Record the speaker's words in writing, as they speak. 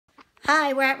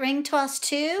Hi, we're at Ring Toss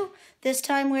 2. This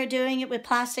time we're doing it with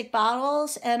plastic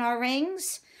bottles and our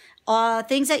rings,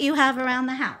 things that you have around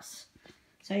the house.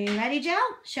 So you ready, Joe?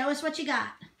 Show us what you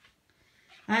got.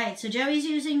 All right, so Joey's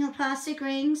using the plastic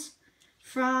rings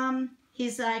from,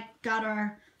 got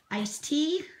our iced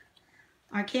tea,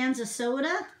 our cans of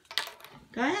soda.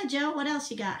 Go ahead, Joe, what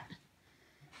else you got?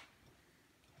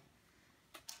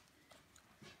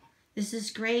 This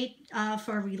is great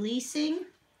for releasing.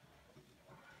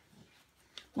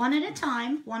 One at a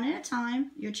time, one at a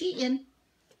time. You're cheating.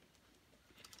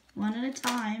 One at a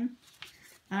time.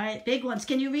 All right, big ones.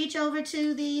 Can you reach over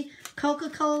to the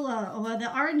Coca-Cola or the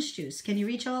orange juice? Can you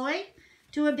reach all the way?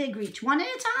 Do a big reach. One at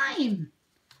a time.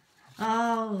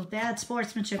 Oh, bad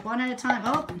sportsmanship. One at a time.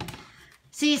 Oh,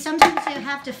 see, sometimes you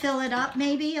have to fill it up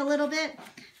maybe a little bit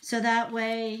so that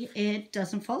way it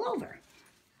doesn't fall over.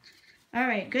 All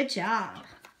right, good job.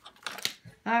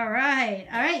 All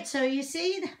right, so you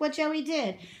see what Joey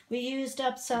did. We used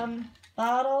up some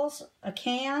bottles, a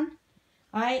can.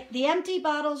 All right, the empty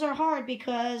bottles are hard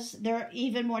because they're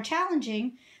even more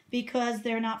challenging because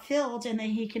they're not filled and then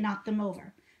he can knock them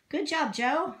over. Good job,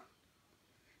 Joe.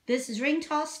 This is Ring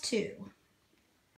Toss 2.